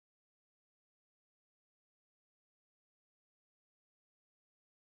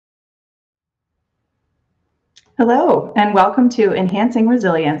Hello, and welcome to Enhancing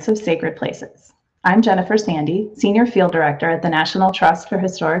Resilience of Sacred Places. I'm Jennifer Sandy, Senior Field Director at the National Trust for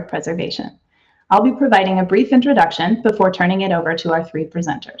Historic Preservation. I'll be providing a brief introduction before turning it over to our three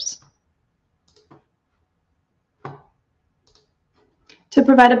presenters. To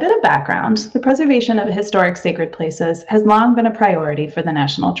provide a bit of background, the preservation of historic sacred places has long been a priority for the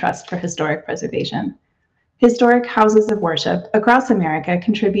National Trust for Historic Preservation. Historic houses of worship across America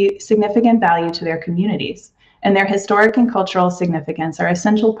contribute significant value to their communities, and their historic and cultural significance are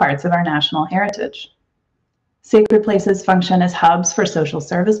essential parts of our national heritage. Sacred places function as hubs for social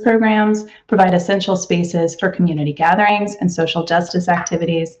service programs, provide essential spaces for community gatherings and social justice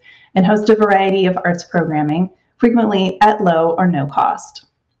activities, and host a variety of arts programming, frequently at low or no cost.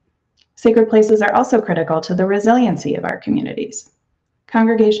 Sacred places are also critical to the resiliency of our communities.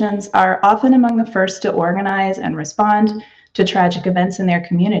 Congregations are often among the first to organize and respond to tragic events in their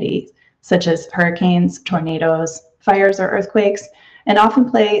communities, such as hurricanes, tornadoes, fires, or earthquakes, and often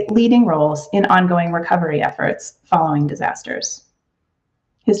play leading roles in ongoing recovery efforts following disasters.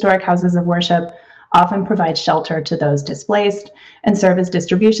 Historic houses of worship often provide shelter to those displaced and serve as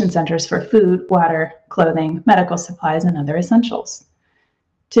distribution centers for food, water, clothing, medical supplies, and other essentials.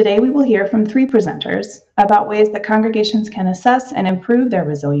 Today, we will hear from three presenters about ways that congregations can assess and improve their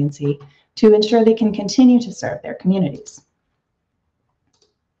resiliency to ensure they can continue to serve their communities.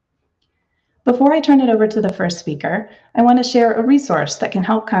 Before I turn it over to the first speaker, I want to share a resource that can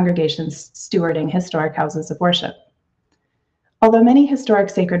help congregations stewarding historic houses of worship. Although many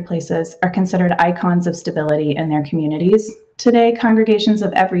historic sacred places are considered icons of stability in their communities, today congregations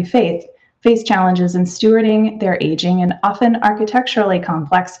of every faith face challenges in stewarding their aging and often architecturally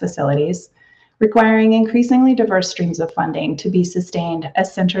complex facilities, requiring increasingly diverse streams of funding to be sustained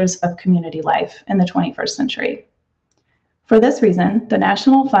as centers of community life in the 21st century. For this reason, the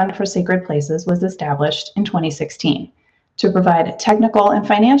National Fund for Sacred Places was established in 2016 to provide technical and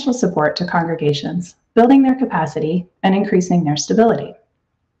financial support to congregations, building their capacity and increasing their stability.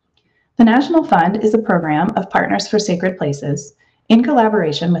 The National Fund is a program of Partners for Sacred Places in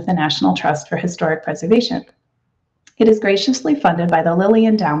collaboration with the National Trust for Historic Preservation. It is graciously funded by the Lilly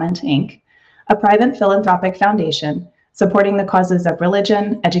Endowment, Inc., a private philanthropic foundation supporting the causes of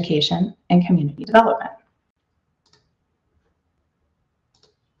religion, education, and community development.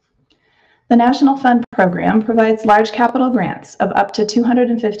 The National Fund program provides large capital grants of up to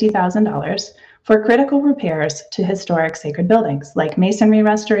 $250,000 for critical repairs to historic sacred buildings like masonry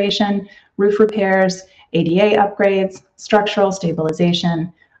restoration, roof repairs, ADA upgrades, structural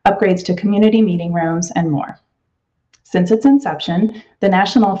stabilization, upgrades to community meeting rooms, and more. Since its inception, the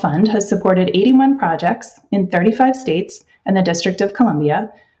National Fund has supported 81 projects in 35 states and the District of Columbia,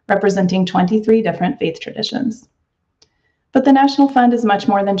 representing 23 different faith traditions. But the National Fund is much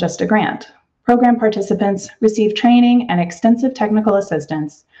more than just a grant. Program participants receive training and extensive technical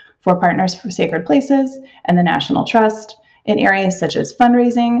assistance for Partners for Sacred Places and the National Trust in areas such as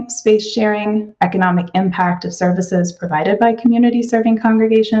fundraising, space sharing, economic impact of services provided by community-serving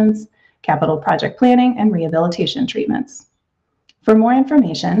congregations, capital project planning, and rehabilitation treatments. For more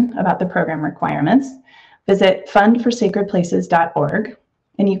information about the program requirements, visit fundforsacredplaces.org,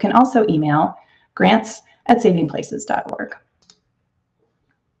 and you can also email grants@savingplaces.org.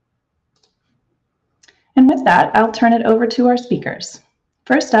 And with that, I'll turn it over to our speakers.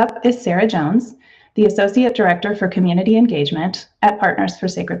 First up is Sarah Jones, the Associate Director for Community Engagement at Partners for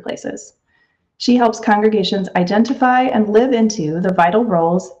Sacred Places. She helps congregations identify and live into the vital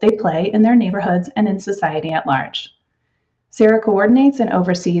roles they play in their neighborhoods and in society at large. Sarah coordinates and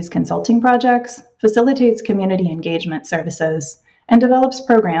oversees consulting projects, facilitates community engagement services, and develops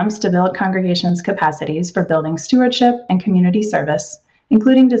programs to build congregations' capacities for building stewardship and community service,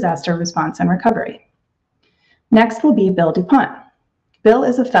 including disaster response and recovery. Next will be Bill DuPont. Bill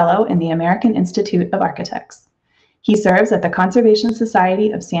is a fellow in the American Institute of Architects. He serves at the Conservation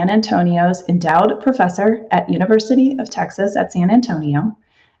Society of San Antonio's endowed professor at University of Texas at San Antonio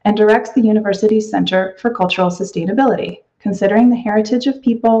and directs the university's Center for Cultural Sustainability, considering the heritage of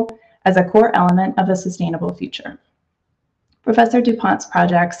people as a core element of a sustainable future. Professor DuPont's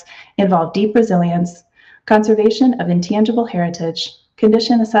projects involve deep resilience, conservation of intangible heritage,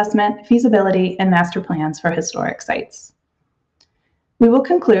 condition assessment, feasibility, and master plans for historic sites. We will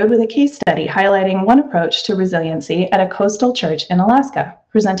conclude with a case study highlighting one approach to resiliency at a coastal church in Alaska,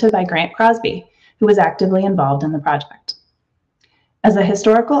 presented by Grant Crosby, who was actively involved in the project. As a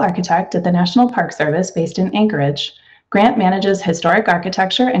historical architect at the National Park Service based in Anchorage, Grant manages historic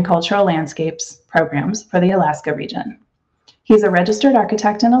architecture and cultural landscapes programs for the Alaska region. He's a registered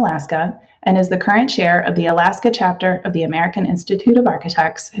architect in Alaska and is the current chair of the Alaska chapter of the American Institute of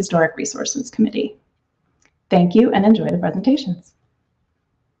Architects Historic Resources Committee. Thank you and enjoy the presentations.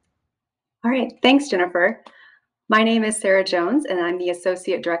 All right, thanks, Jennifer. My name is Sarah Jones, and I'm the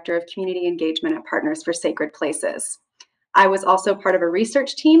Associate Director of Community Engagement at Partners for Sacred Places. I was also part of a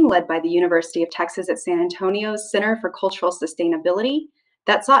research team led by the University of Texas at San Antonio's Center for Cultural Sustainability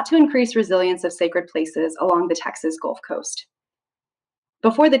that sought to increase resilience of sacred places along the Texas Gulf Coast.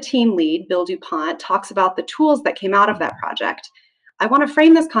 Before the team lead, Bill DuPont, talks about the tools that came out of that project, I want to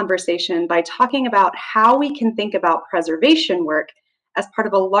frame this conversation by talking about how we can think about preservation work as part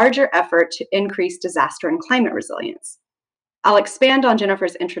of a larger effort to increase disaster and climate resilience. I'll expand on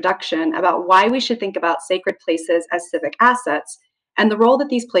Jennifer's introduction about why we should think about sacred places as civic assets and the role that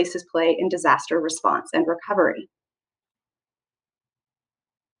these places play in disaster response and recovery.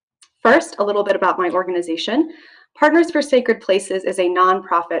 First, a little bit about my organization. Partners for Sacred Places is a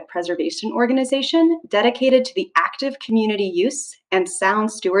nonprofit preservation organization dedicated to the active community use and sound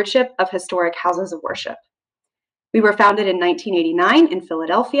stewardship of historic houses of worship. We were founded in 1989 in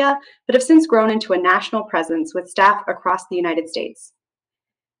Philadelphia, but have since grown into a national presence with staff across the United States.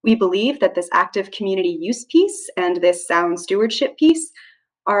 We believe that this active community use piece and this sound stewardship piece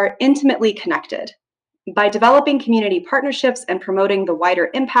are intimately connected. By developing community partnerships and promoting the wider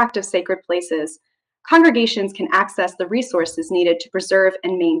impact of sacred places, congregations can access the resources needed to preserve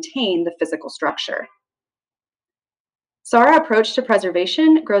and maintain the physical structure. So our approach to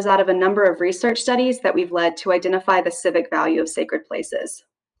preservation grows out of a number of research studies that we've led to identify the civic value of sacred places.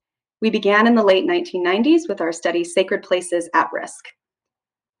 We began in the late 1990s with our study Sacred Places at Risk.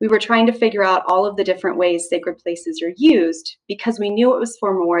 We were trying to figure out all of the different ways sacred places are used because we knew it was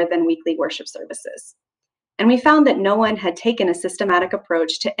for more than weekly worship services. And we found that no one had taken a systematic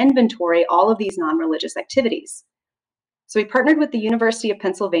approach to inventory all of these non-religious activities. So we partnered with the University of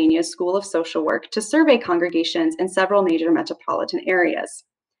Pennsylvania School of Social Work to survey congregations in several major metropolitan areas.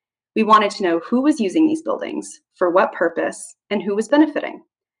 We wanted to know who was using these buildings, for what purpose, and who was benefiting.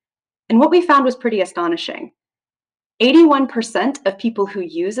 And what we found was pretty astonishing. 81% of people who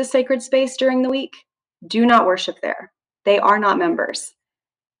use a sacred space during the week do not worship there. They are not members.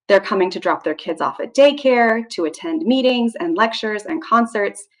 They're coming to drop their kids off at daycare, to attend meetings and lectures and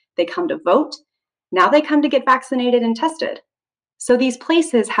concerts. They come to vote. Now they come to get vaccinated and tested. So these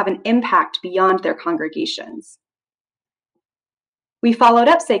places have an impact beyond their congregations. We followed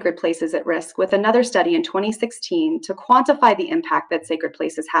up Sacred Places at Risk with another study in 2016 to quantify the impact that sacred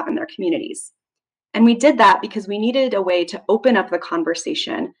places have in their communities. And we did that because we needed a way to open up the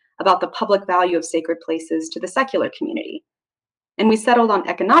conversation about the public value of sacred places to the secular community. And we settled on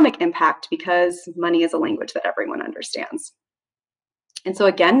economic impact because money is a language that everyone understands. And so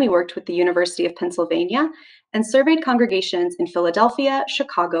again, we worked with the University of Pennsylvania and surveyed congregations in Philadelphia,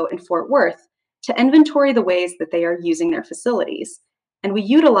 Chicago, and Fort Worth to inventory the ways that they are using their facilities. And we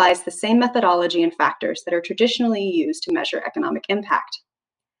utilized the same methodology and factors that are traditionally used to measure economic impact.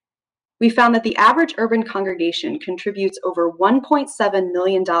 We found that the average urban congregation contributes over $1.7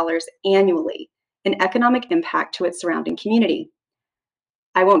 million annually in economic impact to its surrounding community.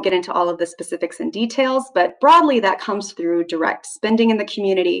 I won't get into all of the specifics and details, but broadly that comes through direct spending in the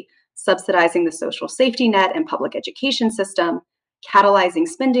community, subsidizing the social safety net and public education system, catalyzing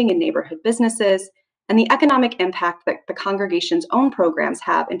spending in neighborhood businesses, and the economic impact that the congregation's own programs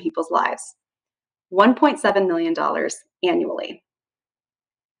have in people's lives. $1.7 million annually.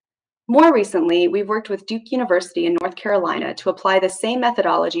 More recently, we've worked with Duke University in North Carolina to apply the same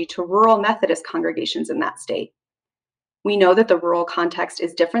methodology to rural Methodist congregations in that state. We know that the rural context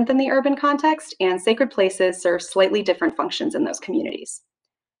is different than the urban context, and sacred places serve slightly different functions in those communities.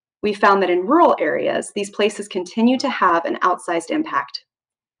 We found that in rural areas, these places continue to have an outsized impact.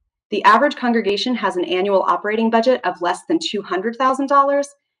 The average congregation has an annual operating budget of less than $200,000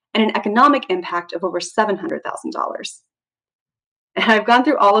 and an economic impact of over $700,000. And I've gone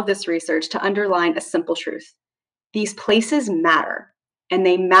through all of this research to underline a simple truth. These places matter, and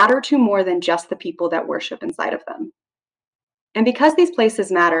they matter to more than just the people that worship inside of them. And because these places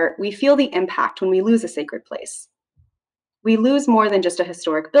matter, we feel the impact when we lose a sacred place. We lose more than just a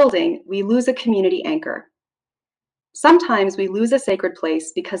historic building, we lose a community anchor. Sometimes we lose a sacred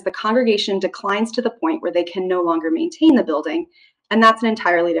place because the congregation declines to the point where they can no longer maintain the building, and that's an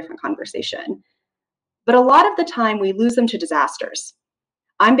entirely different conversation. But a lot of the time we lose them to disasters.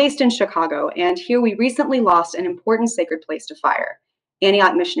 I'm based in Chicago, and here we recently lost an important sacred place to fire,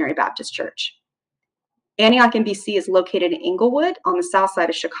 Antioch Missionary Baptist Church. Antioch in BC is located in Englewood on the south side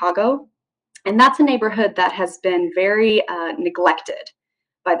of Chicago, and that's a neighborhood that has been very neglected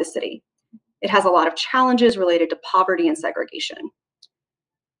by the city. It has a lot of challenges related to poverty and segregation.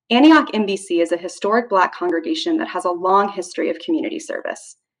 Antioch in BC is a historic Black congregation that has a long history of community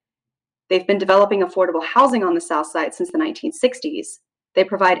service. They've been developing affordable housing on the South Side since the 1960s. They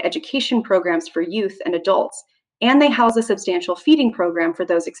provide education programs for youth and adults, and they house a substantial feeding program for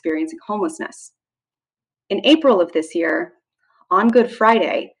those experiencing homelessness. In April of this year, on Good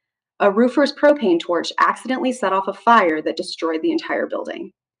Friday, a roofer's propane torch accidentally set off a fire that destroyed the entire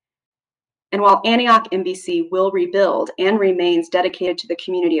building. And while Antioch MBC will rebuild and remains dedicated to the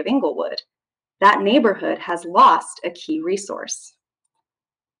community of Inglewood, that neighborhood has lost a key resource.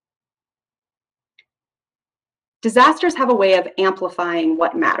 Disasters have a way of amplifying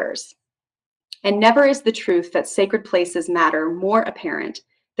what matters. And never is the truth that sacred places matter more apparent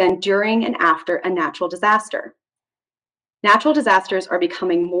than during and after a natural disaster. Natural disasters are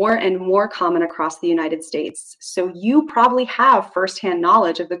becoming more and more common across the United States, so you probably have firsthand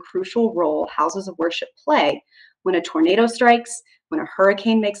knowledge of the crucial role houses of worship play when a tornado strikes, when a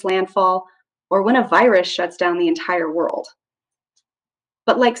hurricane makes landfall, or when a virus shuts down the entire world.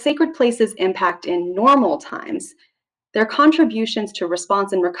 But like sacred places impact in normal times, their contributions to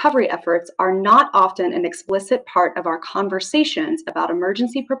response and recovery efforts are not often an explicit part of our conversations about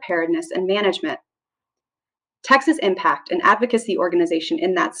emergency preparedness and management. Texas Impact, an advocacy organization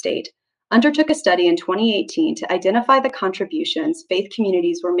in that state, undertook a study in 2018 to identify the contributions faith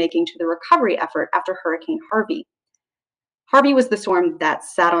communities were making to the recovery effort after Hurricane Harvey. Harvey was the storm that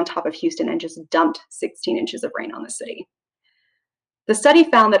sat on top of Houston and just dumped 16 inches of rain on the city. The study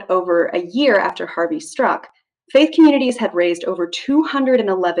found that over a year after Harvey struck, faith communities had raised over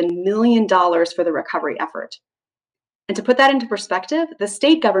 $211 million for the recovery effort. And to put that into perspective, the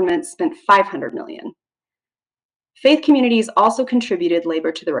state government spent $500 million. Faith communities also contributed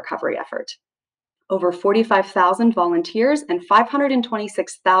labor to the recovery effort. Over 45,000 volunteers and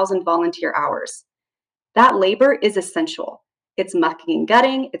 526,000 volunteer hours. That labor is essential. It's mucking and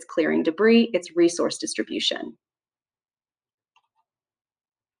gutting, it's clearing debris, it's resource distribution.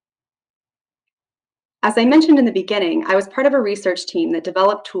 As I mentioned in the beginning, I was part of a research team that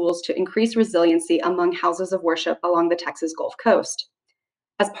developed tools to increase resiliency among houses of worship along the Texas Gulf Coast.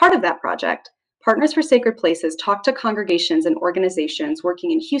 As part of that project, Partners for Sacred Places talked to congregations and organizations working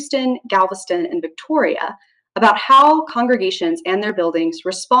in Houston, Galveston, and Victoria about how congregations and their buildings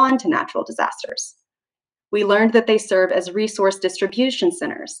respond to natural disasters. We learned that they serve as resource distribution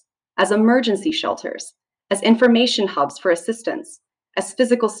centers, as emergency shelters, as information hubs for assistance, as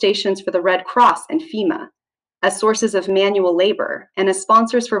physical stations for the Red Cross and FEMA, as sources of manual labor, and as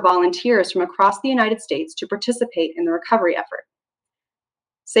sponsors for volunteers from across the United States to participate in the recovery effort.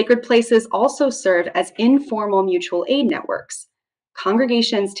 Sacred places also serve as informal mutual aid networks.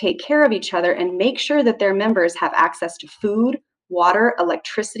 Congregations take care of each other and make sure that their members have access to food, water,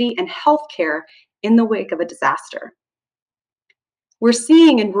 electricity, and health care in the wake of a disaster. We're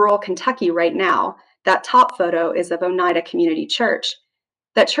seeing in rural Kentucky right now, that top photo is of Oneida Community Church,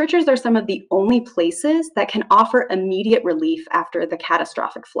 that churches are some of the only places that can offer immediate relief after the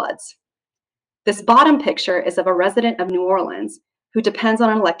catastrophic floods. This bottom picture is of a resident of New Orleans who depends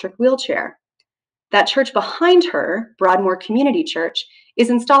on an electric wheelchair. That church behind her, Broadmoor Community Church, is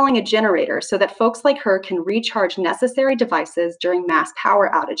installing a generator so that folks like her can recharge necessary devices during mass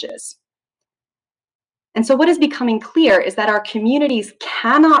power outages. And so what is becoming clear is that our communities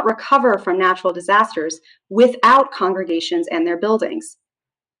cannot recover from natural disasters without congregations and their buildings.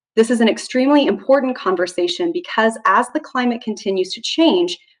 This is an extremely important conversation because as the climate continues to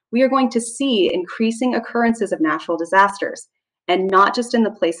change, we are going to see increasing occurrences of natural disasters, and not just in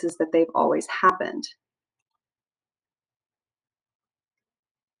the places that they've always happened.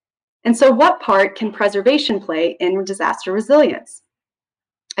 And so what part can preservation play in disaster resilience?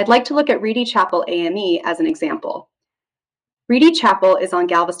 I'd like to look at Reedy Chapel AME as an example. Reedy Chapel is on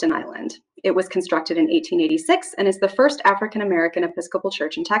Galveston Island. It was constructed in 1886 and is the first African-American Episcopal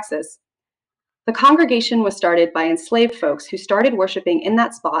church in Texas. The congregation was started by enslaved folks who started worshiping in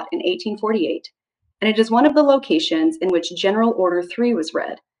that spot in 1848, and it is one of the locations in which General Order 3 was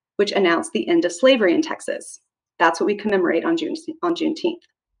read, which announced the end of slavery in Texas. That's what we commemorate on Juneteenth.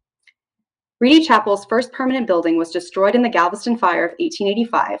 Reedy Chapel's first permanent building was destroyed in the Galveston Fire of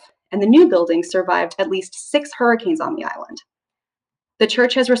 1885, and the new building survived at least 6 hurricanes on the island. The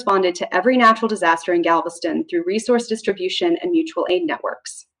church has responded to every natural disaster in Galveston through resource distribution and mutual aid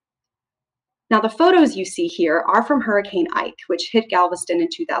networks. Now, the photos you see here are from Hurricane Ike, which hit Galveston in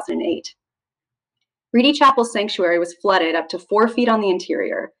 2008. Reedy Chapel Sanctuary was flooded up to 4 feet on the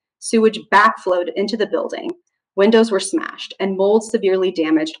interior, sewage backflowed into the building, windows were smashed, and mold severely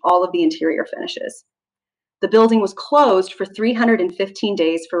damaged all of the interior finishes. The building was closed for 315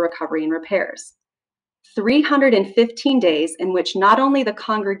 days for recovery and repairs. 315 days in which not only the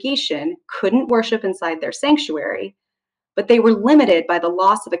congregation couldn't worship inside their sanctuary, but they were limited by the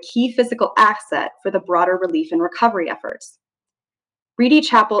loss of a key physical asset for the broader relief and recovery efforts. Reedy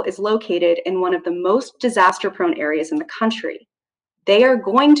Chapel is located in one of the most disaster-prone areas in the country. They are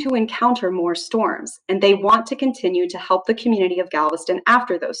going to encounter more storms, and they want to continue to help the community of Galveston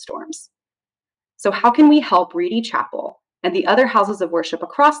after those storms. So how can we help Reedy Chapel and the other houses of worship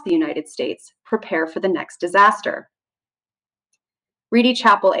across the United States prepare for the next disaster? Reedy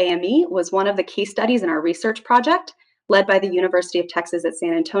Chapel AME was one of the case studies in our research project, led by the University of Texas at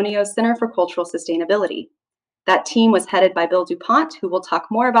San Antonio's Center for Cultural Sustainability. That team was headed by Bill DuPont, who will talk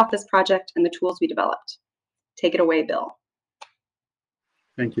more about this project and the tools we developed. Take it away, Bill.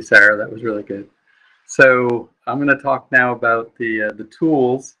 Thank you, Sarah. That was really good. So I'm going to talk now about the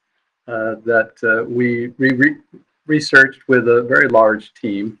tools that we researched with a very large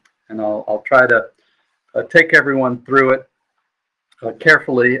team, and I'll try to take everyone through it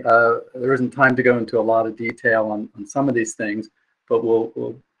carefully. There isn't time to go into a lot of detail on some of these things, but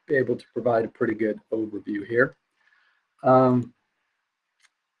we'll be able to provide a pretty good overview here.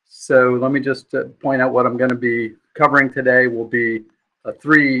 So let me just point out what I'm going to be covering today will be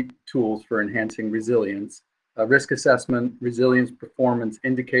 3 tools for enhancing resilience: risk assessment, resilience performance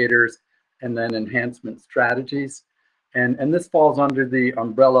indicators, and then enhancement strategies. And this falls under the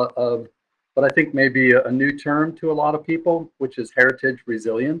umbrella of what I think may be a new term to a lot of people, which is heritage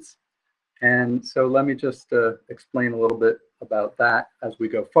resilience. And so let me just explain a little bit about that as we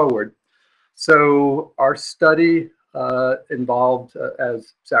go forward. So our study involved,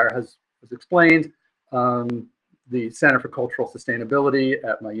 as Sarah has explained, the Center for Cultural Sustainability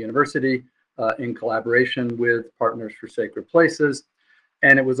at my university in collaboration with Partners for Sacred Places.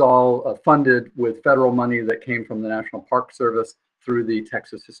 And it was all funded with federal money that came from the National Park Service through the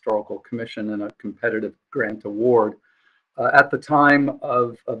Texas Historical Commission in a competitive grant award. At the time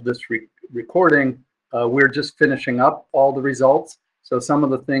of this recording, we're just finishing up all the results. So some of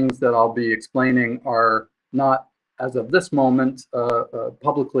the things that I'll be explaining are not, as of this moment,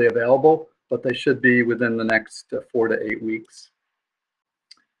 publicly available, but they should be within the next 4 to 8 weeks.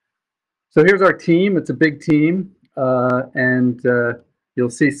 So here's our team. It's a big team, and you'll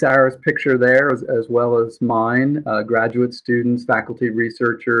see Sarah's picture there as well as mine, graduate students, faculty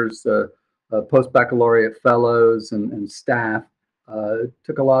researchers, post-baccalaureate fellows, and staff. It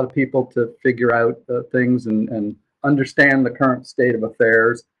took a lot of people to figure out things and understand the current state of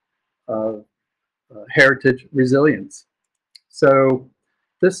affairs of heritage resilience. So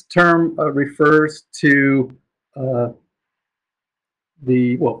this term refers to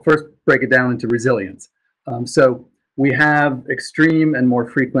well, first break it down into resilience. So we have extreme and more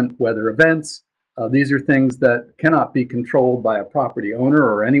frequent weather events. These are things that cannot be controlled by a property owner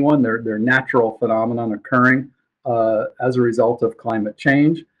or anyone. They're natural phenomenon occurring as a result of climate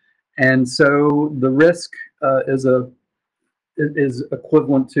change. And so the risk is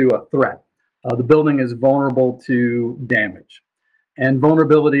equivalent to a threat. The building is vulnerable to damage. And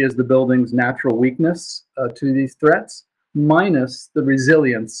vulnerability is the building's natural weakness to these threats, minus the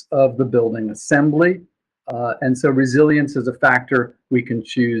resilience of the building assembly. And so resilience is a factor we can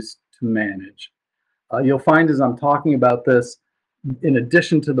choose to manage. You'll find as I'm talking about this, in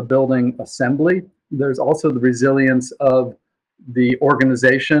addition to the building assembly, there's also the resilience of the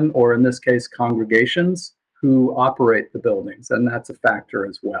organization, or in this case, congregations, who operate the buildings, and that's a factor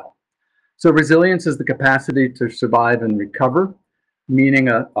as well. So resilience is the capacity to survive and recover, meaning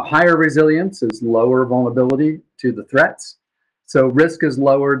a higher resilience is lower vulnerability to the threats. So risk is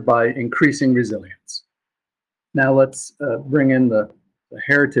lowered by increasing resilience. Now let's bring in the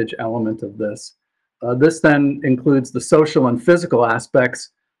heritage element of this. This then includes the social and physical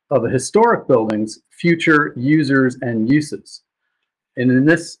aspects of a historic building's future users and uses. And in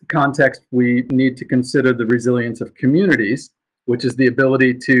this context, we need to consider the resilience of communities, which is the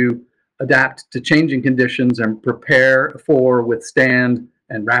ability to adapt to changing conditions and prepare for, withstand,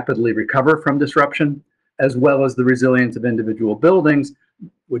 and rapidly recover from disruption, as well as the resilience of individual buildings,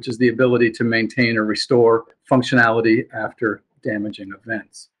 which is the ability to maintain or restore functionality after damaging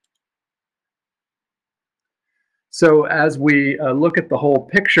events. So as we look at the whole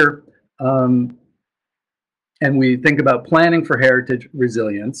picture and we think about planning for heritage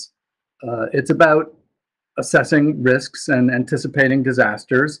resilience, it's about assessing risks and anticipating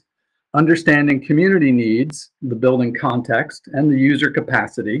disasters, understanding community needs, the building context, and the user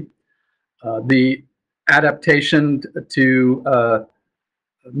capacity, the adaptation to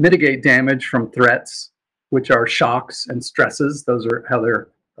mitigate damage from threats, which are shocks and stresses. Those are how they're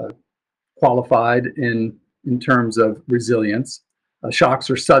qualified in terms of resilience. Shocks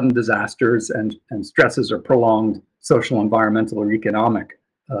are sudden disasters, and stresses are prolonged social, environmental, or economic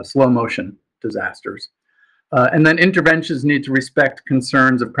slow motion disasters. And then interventions need to respect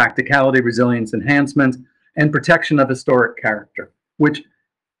concerns of practicality, resilience enhancement, and protection of historic character, which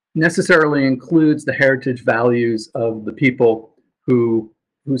necessarily includes the heritage values of the people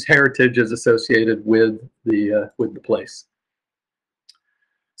whose heritage is associated with the place.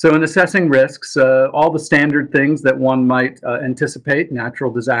 So in assessing risks, all the standard things that one might anticipate,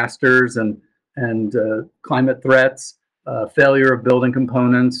 natural disasters and climate threats, failure of building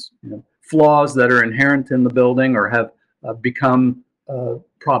components, flaws that are inherent in the building or have become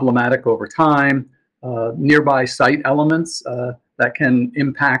problematic over time, nearby site elements that can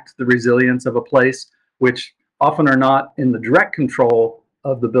impact the resilience of a place, which often are not in the direct control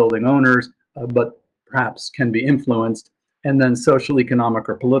of the building owners, but perhaps can be influenced. And then social, economic,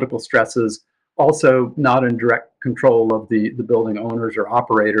 or political stresses, also not in direct control of the building owners or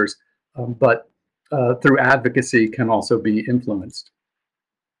operators, but through advocacy can also be influenced.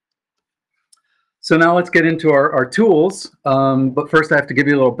 So now let's get into our tools. But first I have to give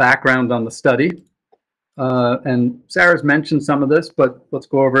you a little background on the study. And Sarah's mentioned some of this, but let's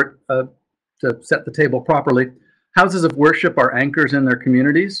go over it to set the table properly. Houses of worship are anchors in their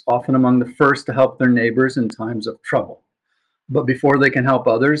communities, often among the first to help their neighbors in times of trouble. But before they can help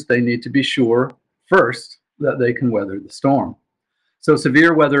others, they need to be sure first that they can weather the storm. So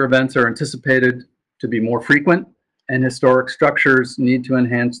severe weather events are anticipated to be more frequent, and historic structures need to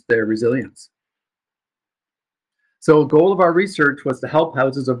enhance their resilience. So a goal of our research was to help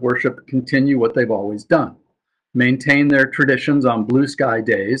houses of worship continue what they've always done, maintain their traditions on blue sky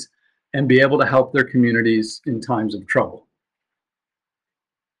days, and be able to help their communities in times of trouble.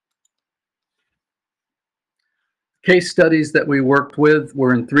 Case studies that we worked with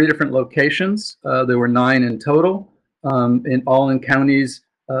were in 3 different locations. There were 9 in total, all in counties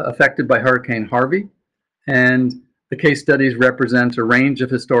affected by Hurricane Harvey. And the case studies represent a range of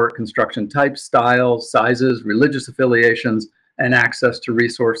historic construction types, styles, sizes, religious affiliations, and access to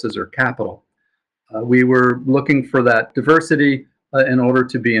resources or capital. We were looking for that diversity in order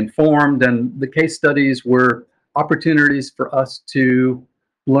to be informed, and the case studies were opportunities for us to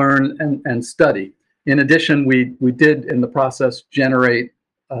learn and study. In addition, we did in the process generate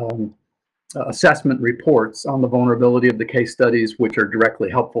assessment reports on the vulnerability of the case studies, which are directly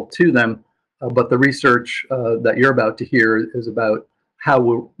helpful to them. But the research that you're about to hear is about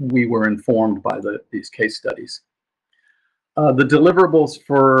how we were informed by these case studies. The deliverables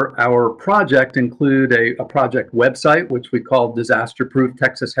for our project include a project website, which we call Disaster Proof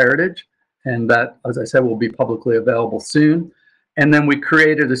Texas Heritage. And that, as I said, will be publicly available soon. And then we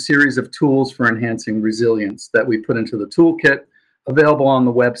created a series of tools for enhancing resilience that we put into the toolkit available on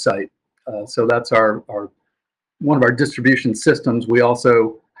the website. So that's one of our distribution systems. We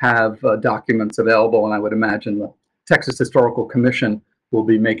also have documents available, and I would imagine the Texas Historical Commission will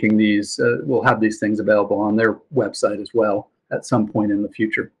be making these, will have these things available on their website as well at some point in the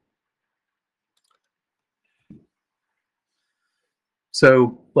future.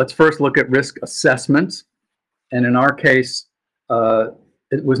 So let's first look at risk assessment. And in our case,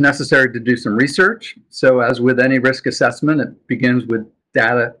 it was necessary to do some research. So as with any risk assessment, it begins with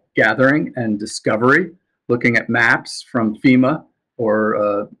data gathering and discovery, looking at maps from FEMA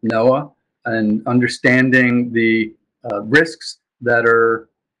or NOAA, and understanding the risks that are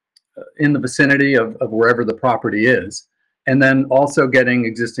in the vicinity of wherever the property is. And then also getting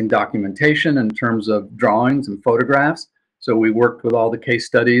existing documentation in terms of drawings and photographs. So we worked with all the case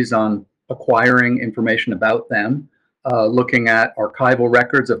studies on acquiring information about them, looking at archival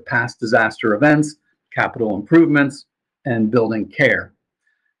records of past disaster events, capital improvements, and building care.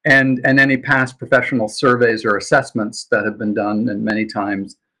 And any past professional surveys or assessments that have been done, and many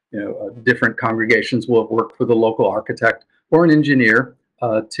times, different congregations will have worked with a local architect or an engineer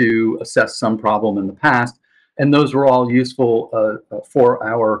to assess some problem in the past. And those were all useful for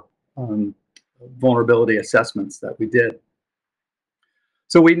our vulnerability assessments that we did.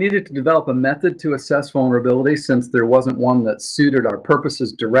 So we needed to develop a method to assess vulnerability since there wasn't one that suited our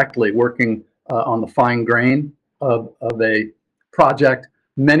purposes directly, working on the fine grain of a project.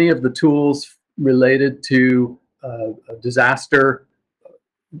 Many of the tools related to a disaster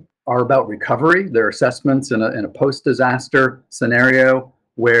are about recovery. They're assessments in a post-disaster scenario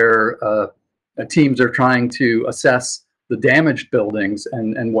where teams are trying to assess the damaged buildings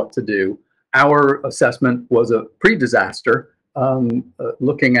and what to do. Our assessment was a pre-disaster,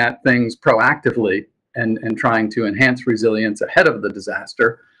 looking at things proactively and trying to enhance resilience ahead of the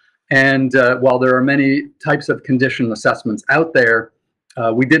disaster. And while there are many types of condition assessments out there,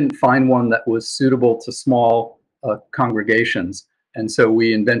 we didn't find one that was suitable to small congregations. And so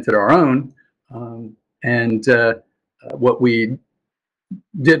we invented our own. What we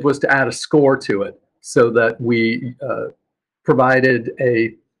did was to add a score to it. so that we provided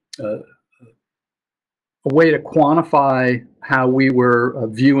a way to quantify how we were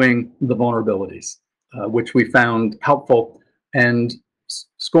viewing the vulnerabilities, which we found helpful. And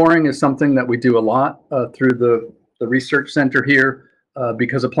scoring is something that we do a lot through the research center here,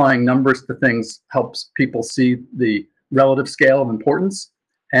 because applying numbers to things helps people see the relative scale of importance.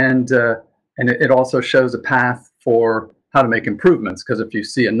 And it also shows a path for how to make improvements, because if you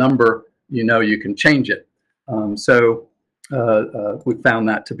see a number, you know you can change it. So we found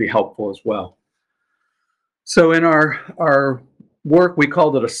that to be helpful as well. So in our work, we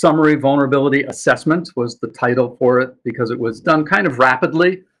called it a summary vulnerability assessment, was the title for it, because it was done kind of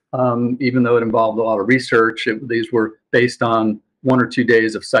rapidly, even though it involved a lot of research. These were based on 1 or 2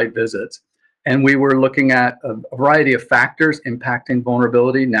 days of site visits. And we were looking at a variety of factors impacting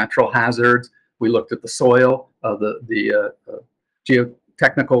vulnerability, natural hazards. We looked at the soil, the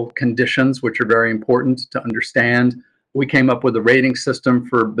geotechnical conditions, which are very important to understand. We came up with a rating system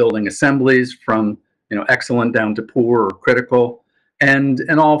for building assemblies from excellent down to poor or critical, and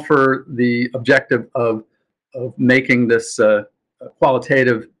all for the objective of making this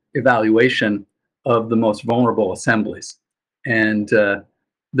qualitative evaluation of the most vulnerable assemblies. And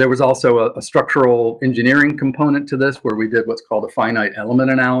there was also a structural engineering component to this, where we did what's called a finite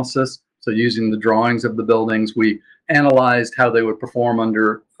element analysis. So using the drawings of the buildings, we analyzed how they would perform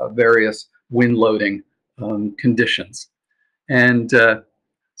under various wind loading conditions. And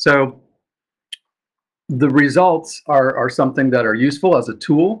so the results are something that are useful as a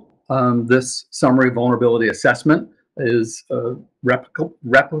tool. This summary vulnerability assessment is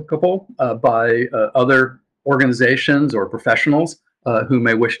replicable by other organizations or professionals who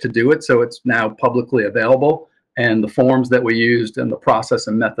may wish to do it. So it's now publicly available, and the forms that we used and the process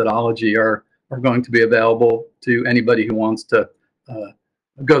and methodology are going to be available to anybody who wants to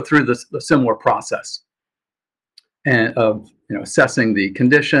go through the similar process and of assessing the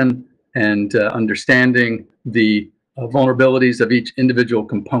condition and understanding the vulnerabilities of each individual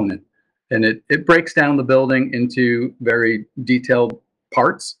component. And it breaks down the building into very detailed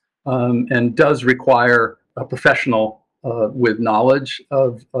parts, and does require a professional with knowledge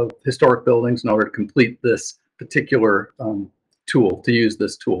of historic buildings in order to complete this particular tool, to use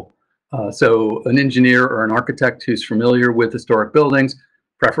this tool. So an engineer or an architect who's familiar with historic buildings,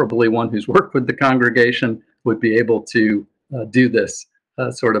 preferably one who's worked with the congregation, would be able to do this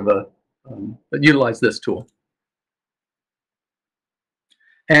utilize this tool.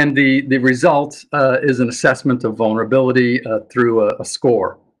 And the result is an assessment of vulnerability through a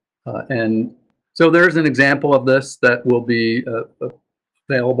score. And so there's an example of this that will be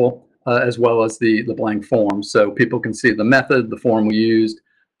available, as well as the blank form. So people can see the method, the form we used,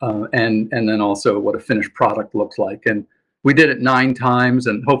 and then also what a finished product looks like. And we did it 9 times,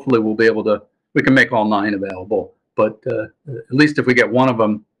 and hopefully we'll be able to, we can make all 9 available. But at least if we get one of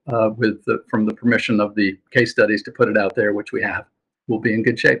them from the permission of the case studies to put it out there, which we have, we'll be in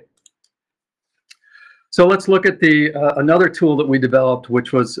good shape. So let's look at another tool that we developed,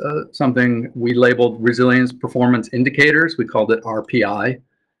 which was something we labeled resilience performance indicators. We called it RPI.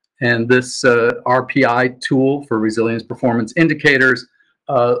 And this RPI tool for resilience performance indicators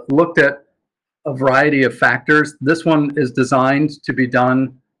looked at a variety of factors. This one is designed to be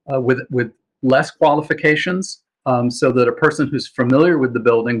done with less qualifications, so that a person who's familiar with the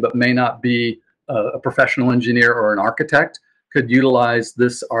building but may not be a professional engineer or an architect could utilize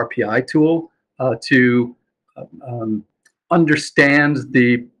this RPI tool to understand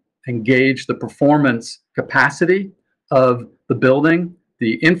and gauge the performance capacity of the building,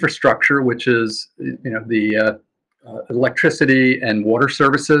 the infrastructure, which is the electricity and water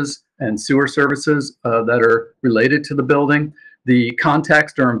services and sewer services that are related to the building, the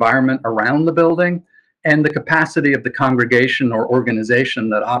context or environment around the building, and the capacity of the congregation or organization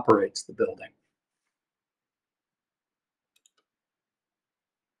that operates the building.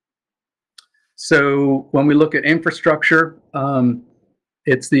 So when we look at infrastructure,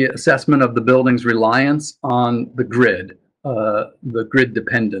 it's the assessment of the building's reliance on the grid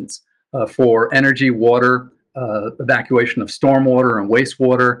dependence for energy, water, evacuation of stormwater and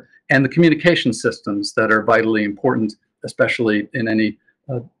wastewater, and the communication systems that are vitally important, especially in any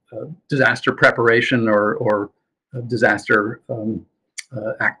disaster preparation or disaster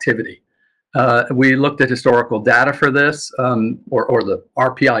activity. We looked at historical data for this, or the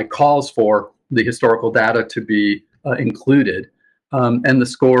RPI calls for the historical data to be included. And the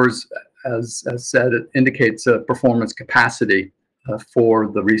scores, as said, it indicates a performance capacity for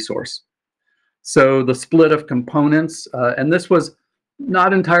the resource. So the split of components, and this was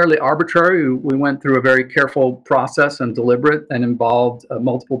not entirely arbitrary. We went through a very careful process and deliberate, and involved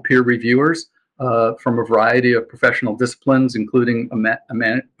multiple peer reviewers from a variety of professional disciplines, including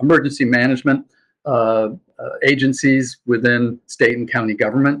emergency management agencies within state and county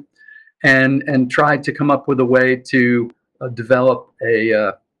government, and tried to come up with a way to develop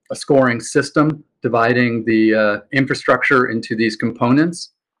a scoring system, dividing the infrastructure into these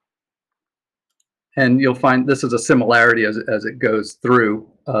components. And you'll find this is a similarity as it goes through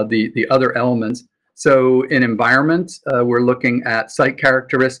the other elements. So in environment, we're looking at site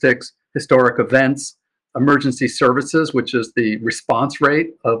characteristics, historic events, emergency services, which is the response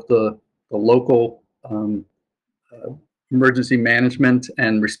rate of the local emergency management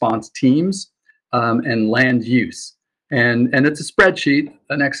and response teams, and land use. And it's a spreadsheet,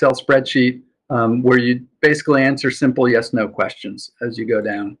 an Excel spreadsheet, where you basically answer simple yes/no questions as you go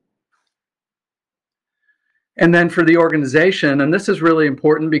down. And then for the organization, and this is really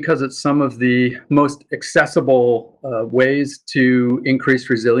important because it's some of the most accessible ways to increase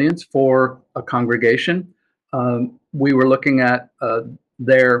resilience for a congregation. We were looking at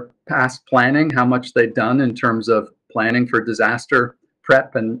their past planning, how much they've done in terms of planning for disaster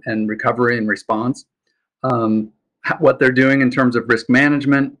prep and recovery and response, what they're doing in terms of risk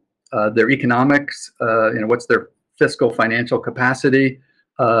management, their economics, what's their fiscal financial capacity,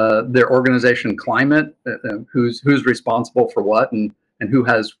 their organization climate, who's responsible for what and who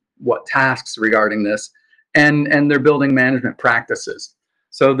has what tasks regarding this, and their building management practices.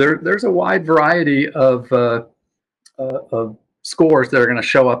 So there's a wide variety of scores that are going to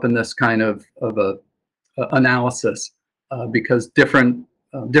show up in this kind of analysis, because different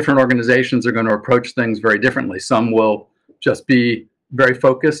organizations are going to approach things very differently. Some will just be very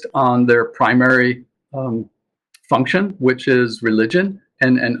focused on their primary function, which is religion,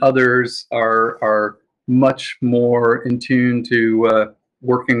 and others are much more in tune to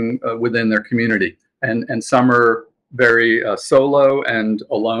working within their community. And some are very solo and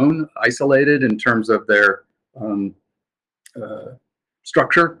alone, isolated in terms of their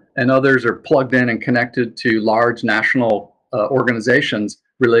structure, and others are plugged in and connected to large national organizations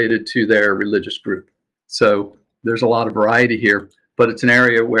related to their religious group. So there's a lot of variety here, but it's an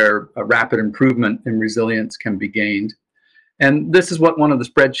area where a rapid improvement in resilience can be gained. And this is what one of the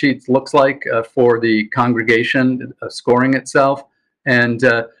spreadsheets looks like for the congregation scoring itself. And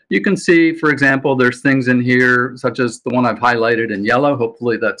you can see, for example, there's things in here, such as the one I've highlighted in yellow,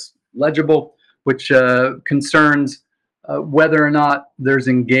 hopefully that's legible, which concerns whether or not there's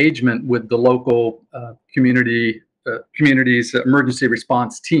engagement with the local community's emergency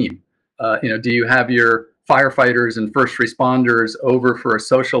response team. Do you have your firefighters and first responders over for a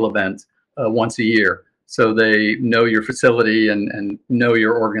social event once a year, so they know your facility and know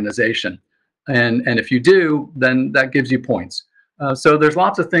your organization? And if you do, then that gives you points. So there's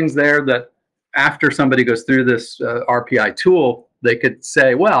lots of things there that after somebody goes through this RPI tool, they could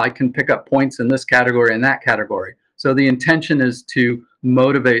say, well, I can pick up points in this category and that category. So the intention is to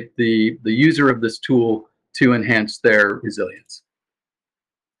motivate the user of this tool to enhance their resilience.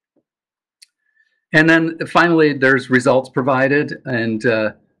 And then finally, there's results provided, and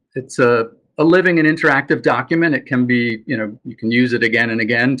it's a living and interactive document. It can be, you can use it again and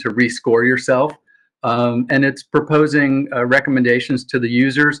again to rescore yourself. And it's proposing recommendations to the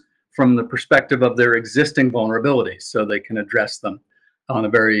users from the perspective of their existing vulnerabilities, so they can address them on a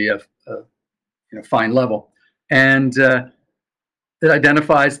very fine level. And it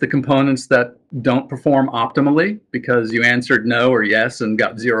identifies the components that don't perform optimally because you answered no or yes and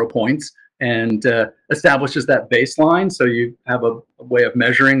got 0 points, and establishes that baseline, so you have a way of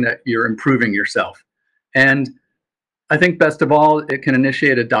measuring that you're improving yourself. And I think best of all, it can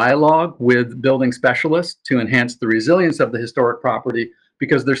initiate a dialogue with building specialists to enhance the resilience of the historic property,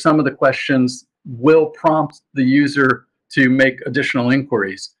 because there's some of the questions will prompt the user to make additional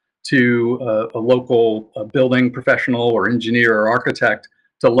inquiries to a local building professional or engineer or architect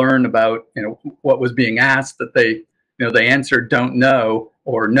to learn about what was being asked that they answered don't know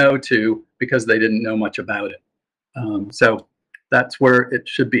or no to because they didn't know much about it. So that's where it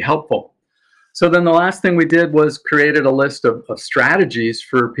should be helpful. So then the last thing we did was created a list of strategies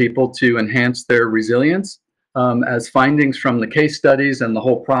for people to enhance their resilience as findings from the case studies and the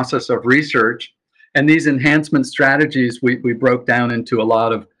whole process of research. And these enhancement strategies we broke down into a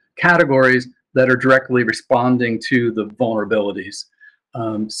lot of categories that are directly responding to the vulnerabilities.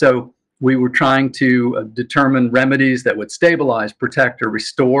 So we were trying to determine remedies that would stabilize, protect, or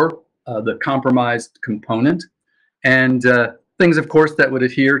restore the compromised component, and things, of course, that would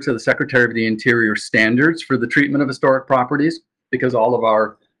adhere to the Secretary of the Interior standards for the treatment of historic properties, because all of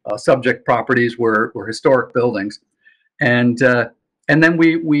our subject properties were historic buildings. And then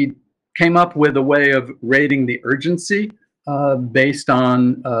we came up with a way of rating the urgency based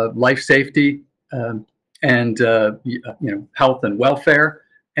on life safety and health and welfare,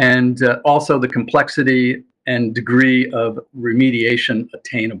 and also the complexity and degree of remediation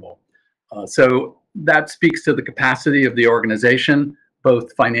attainable. So that speaks to the capacity of the organization,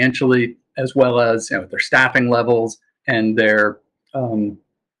 both financially as well as their staffing levels and their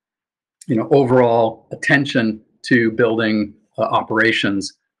overall attention to building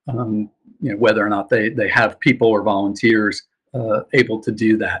operations. Whether or not they have people or volunteers able to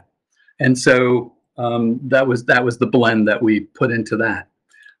do that, and so that was the blend that we put into that.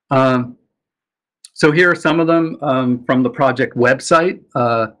 So here are some of them from the project website,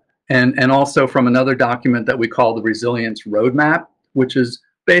 and also from another document that we call the Resilience Roadmap, which is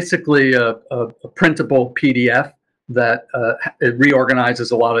basically a printable PDF that it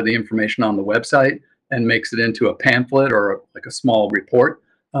reorganizes a lot of the information on the website and makes it into a pamphlet or like a small report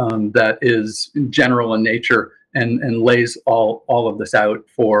that is general in nature and lays all of this out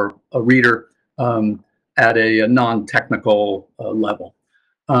for a reader at a non-technical level.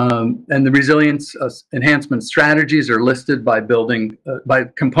 And the resilience enhancement strategies are listed by by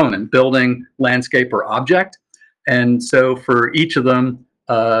component, building, landscape, or object. And so for each of them,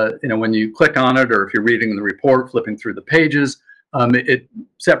 when you click on it, or if you're reading the report, flipping through the pages, it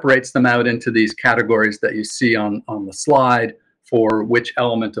separates them out into these categories that you see on the slide for which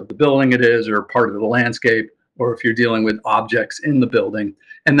element of the building it is, or part of the landscape, or if you're dealing with objects in the building,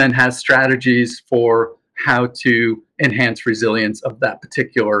 and then has strategies for how to enhance resilience of that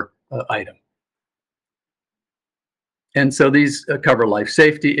particular item. And so these cover life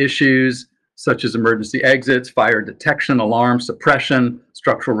safety issues, such as emergency exits, fire detection, alarm suppression,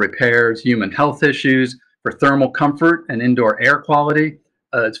 structural repairs, human health issues, for thermal comfort and indoor air quality.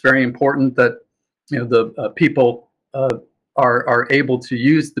 It's very important that the people are able to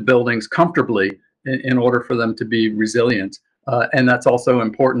use the buildings comfortably in order for them to be resilient. And that's also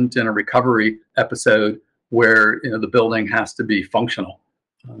important in a recovery episode where the building has to be functional.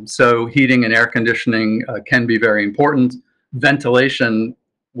 So heating and air conditioning can be very important. Ventilation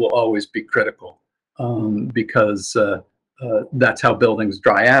will always be critical because that's how buildings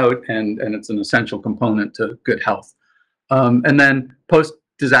dry out, and it's an essential component to good health. And then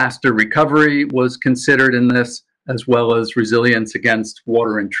post-disaster recovery was considered in this, as well as resilience against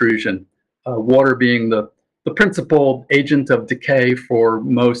water intrusion. Water being the principal agent of decay for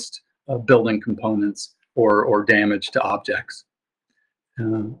most building components or damage to objects.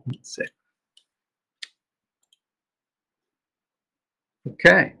 Let's see.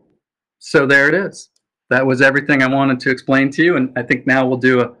 Okay, so there it is. That was everything I wanted to explain to you, and I think now we'll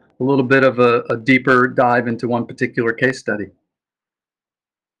do a little bit of a deeper dive into one particular case study.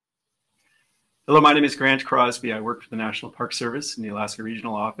 Hello, my name is Grant Crosby. I work for the National Park Service in the Alaska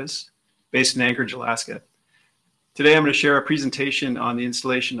Regional Office, based in Anchorage, Alaska. Today I'm going to share a presentation on the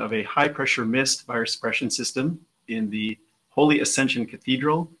installation of a high-pressure mist fire suppression system in the Holy Ascension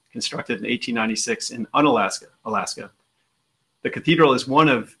Cathedral, constructed in 1896 in Unalaska, Alaska. The cathedral is one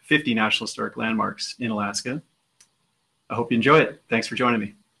of 50 National Historic Landmarks in Alaska. I hope you enjoy it. Thanks for joining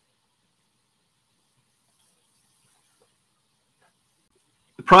me.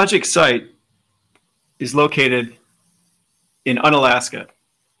 The project site is located in Unalaska,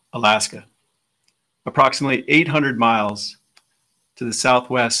 Alaska, approximately 800 miles to the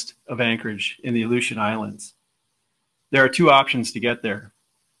southwest of Anchorage in the Aleutian Islands. There are two options to get there: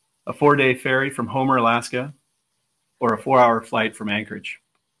 a 4-day ferry from Homer, Alaska, or a 4-hour flight from Anchorage.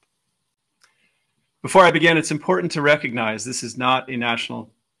 Before I begin, it's important to recognize this is not a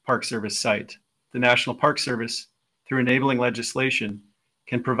National Park Service site. The National Park Service, through enabling legislation,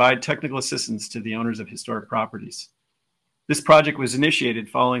 can provide technical assistance to the owners of historic properties. This project was initiated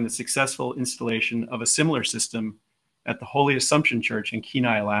following the successful installation of a similar system at the Holy Assumption Church in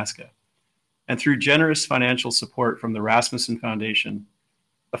Kenai, Alaska, and through generous financial support from the Rasmussen Foundation,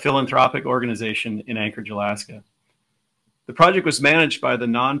 a philanthropic organization in Anchorage, Alaska. The project was managed by the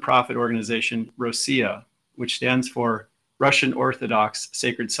nonprofit organization ROSIA, which stands for Russian Orthodox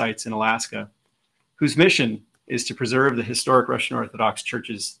Sacred Sites in Alaska, whose mission is to preserve the historic Russian Orthodox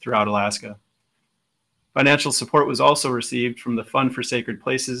churches throughout Alaska. Financial support was also received from the Fund for Sacred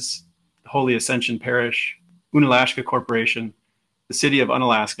Places, the Holy Ascension Parish, Unalaska Corporation, the City of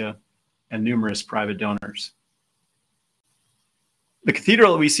Unalaska, and numerous private donors. The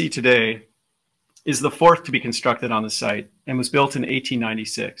cathedral that we see today is the fourth to be constructed on the site and was built in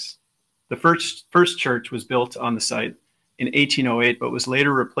 1896. The first church was built on the site in 1808, but was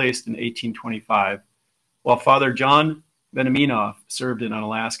later replaced in 1825, while Father John Venominov served in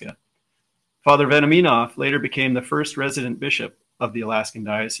Unalaska. Father Venominov later became the first resident bishop of the Alaskan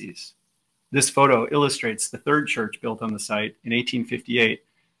diocese. This photo illustrates the third church built on the site in 1858,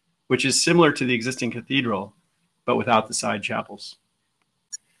 which is similar to the existing cathedral, but without the side chapels.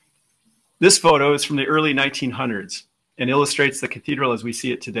 This photo is from the early 1900s and illustrates the cathedral as we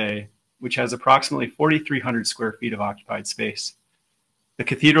see it today, which has approximately 4,300 square feet of occupied space. The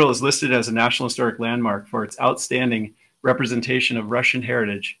cathedral is listed as a National Historic Landmark for its outstanding representation of Russian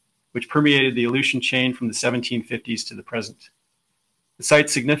heritage, which permeated the Aleutian chain from the 1750s to the present. The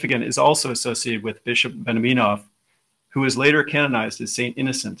site's significance is also associated with Bishop Veniaminoff, who was later canonized as Saint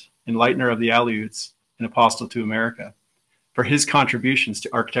Innocent, enlightener of the Aleuts and apostle to America, for his contributions to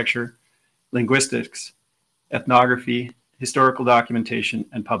architecture, linguistics, ethnography, historical documentation,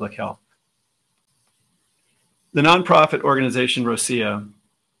 and public health. The nonprofit organization Rosia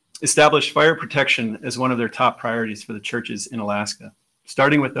established fire protection as one of their top priorities for the churches in Alaska,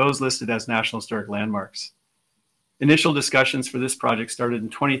 starting with those listed as National Historic Landmarks. Initial discussions for this project started in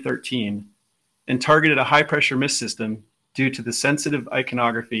 2013 and targeted a high-pressure mist system due to the sensitive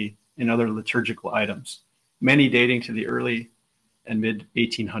iconography and other liturgical items, many dating to the early and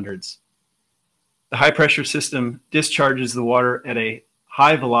mid-1800s. The high-pressure system discharges the water at a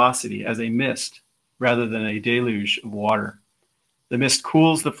high velocity as a mist rather than a deluge of water. The mist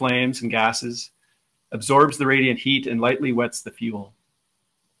cools the flames and gases, absorbs the radiant heat, and lightly wets the fuel.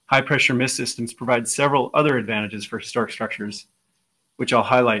 High-pressure mist systems provide several other advantages for historic structures, which I'll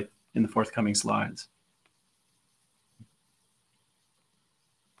highlight in the forthcoming slides.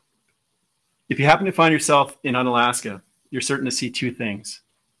 If you happen to find yourself in Unalaska, you're certain to see two things: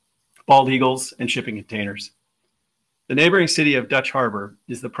 bald eagles and shipping containers. The neighboring city of Dutch Harbor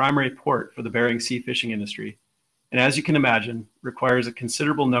is the primary port for the Bering Sea fishing industry, and as you can imagine, requires a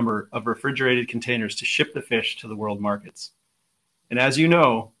considerable number of refrigerated containers to ship the fish to the world markets. And as you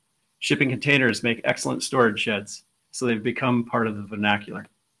know, shipping containers make excellent storage sheds, so they've become part of the vernacular.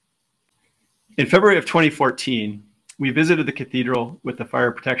 In February of 2014, we visited the cathedral with the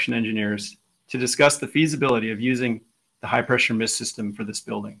fire protection engineers to discuss the feasibility of using the high-pressure mist system for this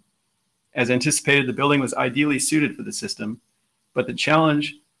building. As anticipated, the building was ideally suited for the system, but the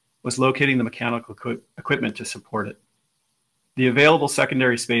challenge was locating the mechanical equipment to support it. The available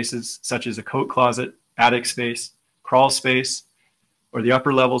secondary spaces, such as a coat closet, attic space, crawl space, or the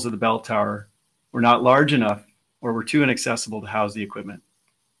upper levels of the bell tower, were not large enough or were too inaccessible to house the equipment.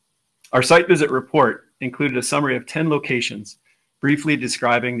 Our site visit report included a summary of 10 locations, briefly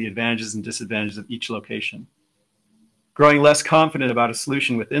describing the advantages and disadvantages of each location. Growing less confident about a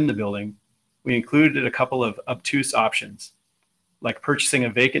solution within the building, we included a couple of obtuse options, like purchasing a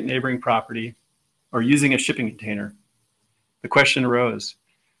vacant neighboring property or using a shipping container. The question arose,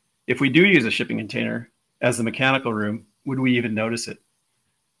 if we do use a shipping container as the mechanical room, would we even notice it?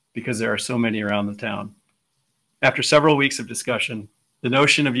 Because there are so many around the town. After several weeks of discussion, the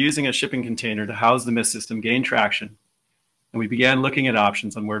notion of using a shipping container to house the mist system gained traction, and we began looking at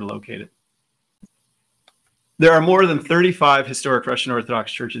options on where to locate it. There are more than 35 historic Russian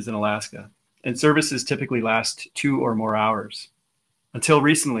Orthodox churches in Alaska, and services typically last 2 or more hours. Until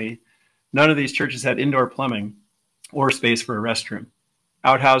recently, none of these churches had indoor plumbing or space for a restroom.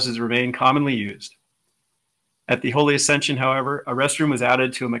 Outhouses remain commonly used. At the Holy Ascension, however, a restroom was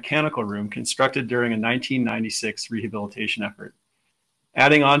added to a mechanical room constructed during a 1996 rehabilitation effort.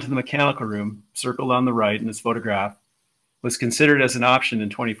 Adding on to the mechanical room, circled on the right in this photograph, was considered as an option in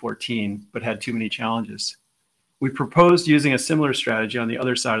 2014, but had too many challenges. We proposed using a similar strategy on the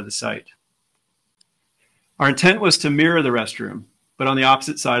other side of the site. Our intent was to mirror the restroom, but on the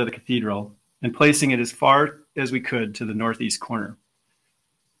opposite side of the cathedral, and placing it as far as we could to the northeast corner.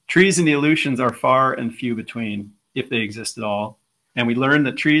 Trees in the Aleutians are far and few between, if they exist at all, and we learned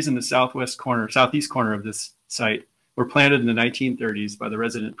that trees in the southeast corner of this site were planted in the 1930s by the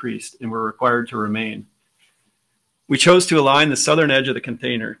resident priest and were required to remain. We chose to align the southern edge of the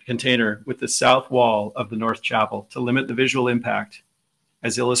container with the south wall of the north chapel to limit the visual impact,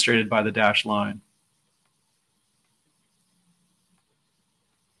 as illustrated by the dashed line.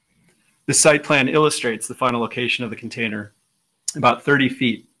 This site plan illustrates the final location of the container, about 30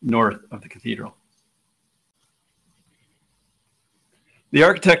 feet north of the cathedral. The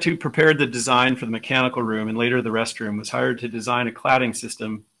architect who prepared the design for the mechanical room and later the restroom was hired to design a cladding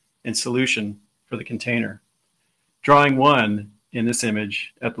system and solution for the container. Drawing 1 in this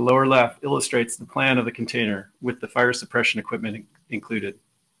image at the lower left illustrates the plan of the container with the fire suppression equipment included.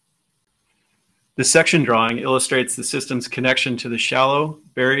 This section drawing illustrates the system's connection to the shallow,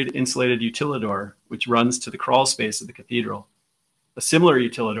 buried insulated utilidor, which runs to the crawl space of the cathedral. A similar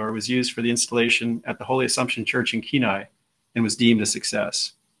utilidor was used for the installation at the Holy Assumption Church in Kenai and was deemed a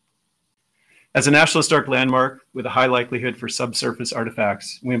success. As a National Historic Landmark with a high likelihood for subsurface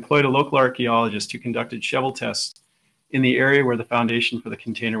artifacts, we employed a local archaeologist who conducted shovel tests in the area where the foundation for the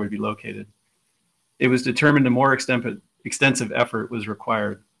container would be located. It was determined a more extensive effort was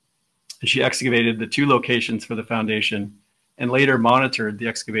required. She excavated the 2 locations for the foundation and later monitored the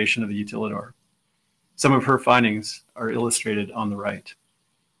excavation of the utilidor. Some of her findings are illustrated on the right.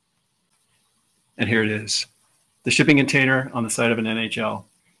 And here it is, the shipping container on the site of an NHL.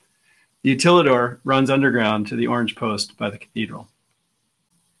 The utilidor runs underground to the orange post by the cathedral.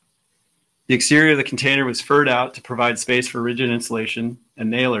 The exterior of the container was furred out to provide space for rigid insulation and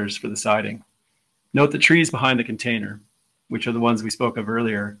nailers for the siding. Note the trees behind the container, which are the ones we spoke of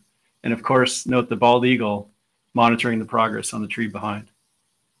earlier. And of course, note the bald eagle monitoring the progress on the tree behind.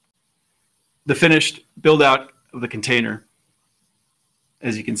 The finished build out of the container,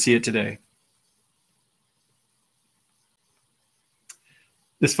 as you can see it today.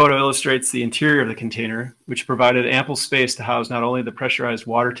 This photo illustrates the interior of the container, which provided ample space to house not only the pressurized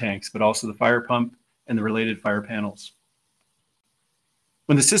water tanks, but also the fire pump and the related fire panels.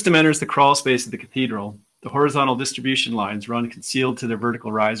 When the system enters the crawl space of the cathedral, the horizontal distribution lines run concealed to their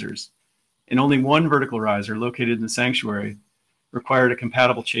vertical risers, and only one vertical riser located in the sanctuary required a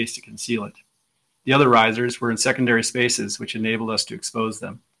compatible chase to conceal it. The other risers were in secondary spaces, which enabled us to expose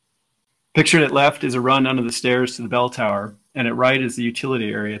them. Pictured at left is a run under the stairs to the bell tower, and at right is the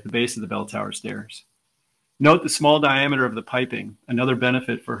utility area at the base of the bell tower stairs. Note the small diameter of the piping, another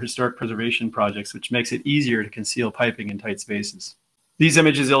benefit for historic preservation projects, which makes it easier to conceal piping in tight spaces. These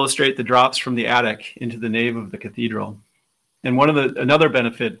images illustrate the drops from the attic into the nave of the cathedral. And another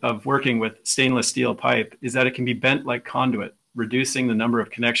benefit of working with stainless steel pipe is that it can be bent like conduit, reducing the number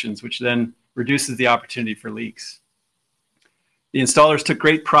of connections, which then reduces the opportunity for leaks. The installers took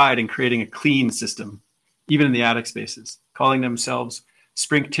great pride in creating a clean system, even in the attic spaces, calling themselves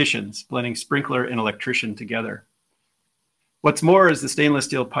sprinkticians, blending sprinkler and electrician together. What's more is the stainless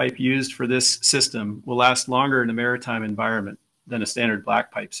steel pipe used for this system will last longer in a maritime environment than a standard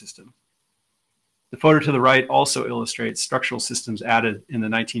black pipe system. The photo to the right also illustrates structural systems added in the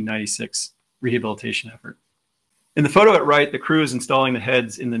 1996 rehabilitation effort. In the photo at right, the crew is installing the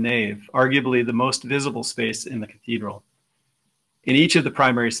heads in the nave, arguably the most visible space in the cathedral. In each of the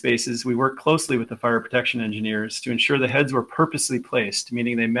primary spaces, we worked closely with the fire protection engineers to ensure the heads were purposely placed,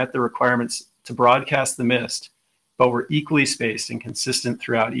 meaning they met the requirements to broadcast the mist, but were equally spaced and consistent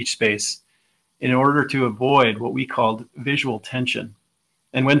throughout each space in order to avoid what we called visual tension.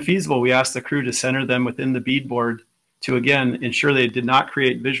 And when feasible, we asked the crew to center them within the beadboard to, again, ensure they did not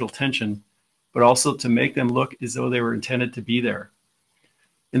create visual tension, but also to make them look as though they were intended to be there.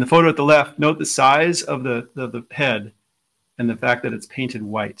 In the photo at the left, note the size of the head and the fact that it's painted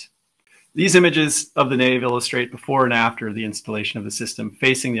white. These images of the nave illustrate before and after the installation of the system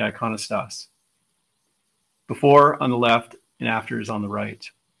facing the iconostas. Before on the left and after is on the right.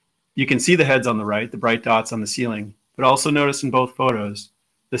 You can see the heads on the right, the bright dots on the ceiling, but also notice in both photos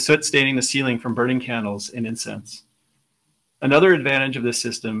the soot staining the ceiling from burning candles and incense. Another advantage of this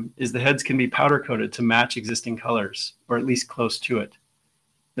system is the heads can be powder coated to match existing colors, or at least close to it.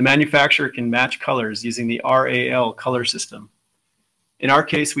 The manufacturer can match colors using the RAL color system. In our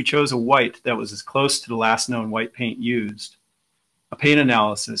case, we chose a white that was as close to the last known white paint used. A paint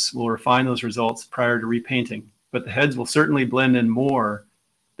analysis will refine those results prior to repainting, but the heads will certainly blend in more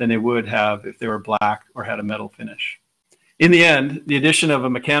than they would have if they were black or had a metal finish. In the end, the addition of a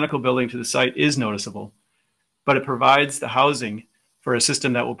mechanical building to the site is noticeable, but it provides the housing for a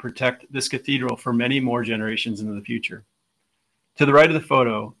system that will protect this cathedral for many more generations into the future. To the right of the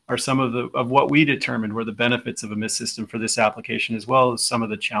photo are some of what we determined were the benefits of a mist system for this application, as well as some of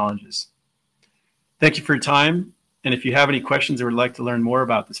the challenges. Thank you for your time. And if you have any questions or would like to learn more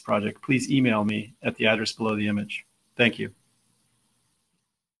about this project, please email me at the address below the image. Thank you.